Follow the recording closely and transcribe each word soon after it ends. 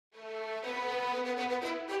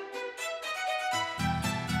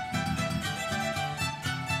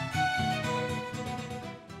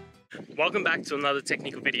Welcome back to another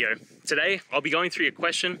technical video. Today, I'll be going through your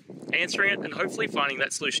question, answering it, and hopefully finding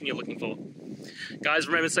that solution you're looking for. Guys,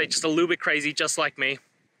 remember to stay just a little bit crazy, just like me,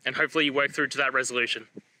 and hopefully you work through to that resolution.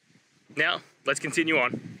 Now, let's continue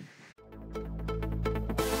on.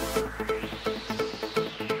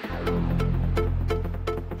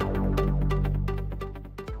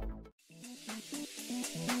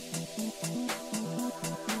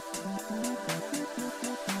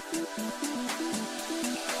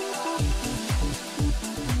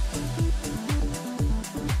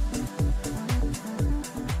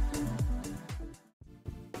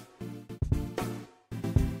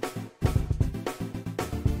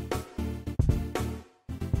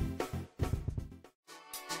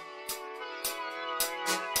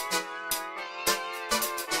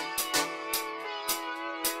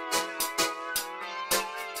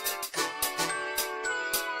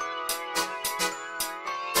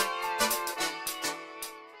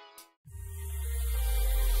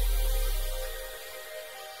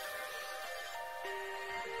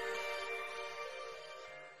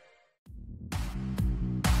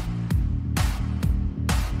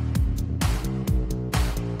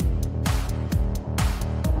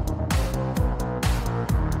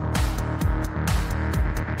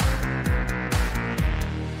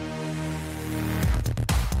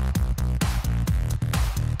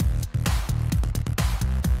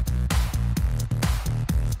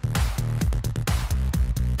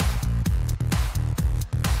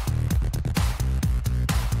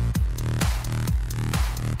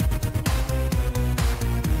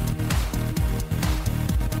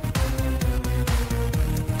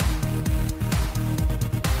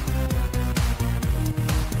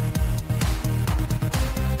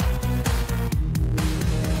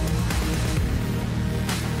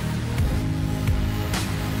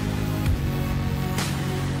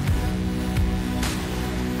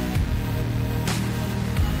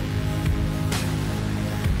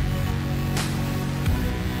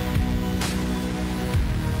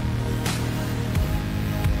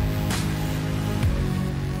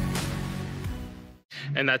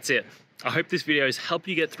 And that's it. I hope this video has helped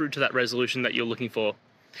you get through to that resolution that you're looking for.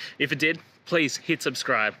 If it did, please hit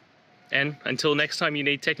subscribe. And until next time you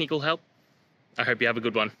need technical help, I hope you have a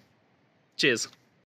good one. Cheers.